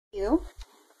you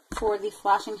for the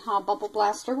Flashing Hall Bubble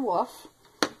Blaster Wolf.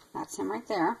 That's him right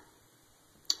there.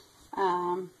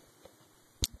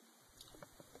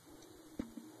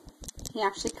 He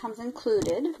actually comes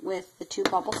included with the 2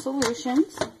 bubble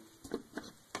solutions,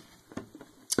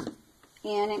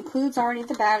 and includes already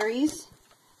the batteries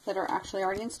that are actually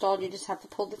already installed. You just have to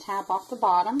pull the tab off the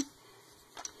bottom.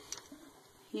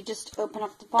 You just open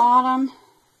up the bottom.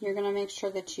 You're going to make sure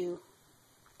that you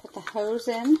put the hose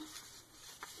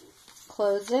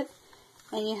close it,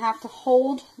 and you have to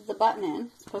hold the button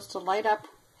in. It's supposed to light up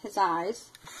his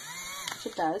eyes,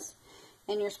 which it does,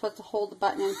 and you're supposed to hold the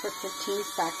button in for 15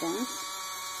 seconds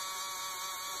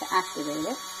to activate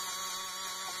it.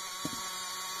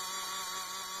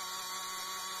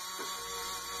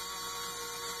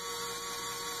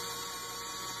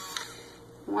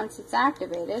 Once it's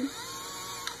activated, it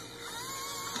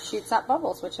shoots out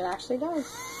bubbles, which it actually does.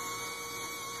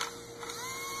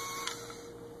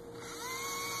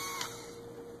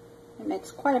 It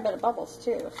makes quite a bit of bubbles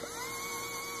too.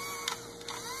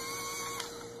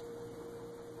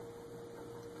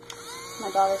 My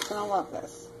daughter's going to love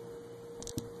this.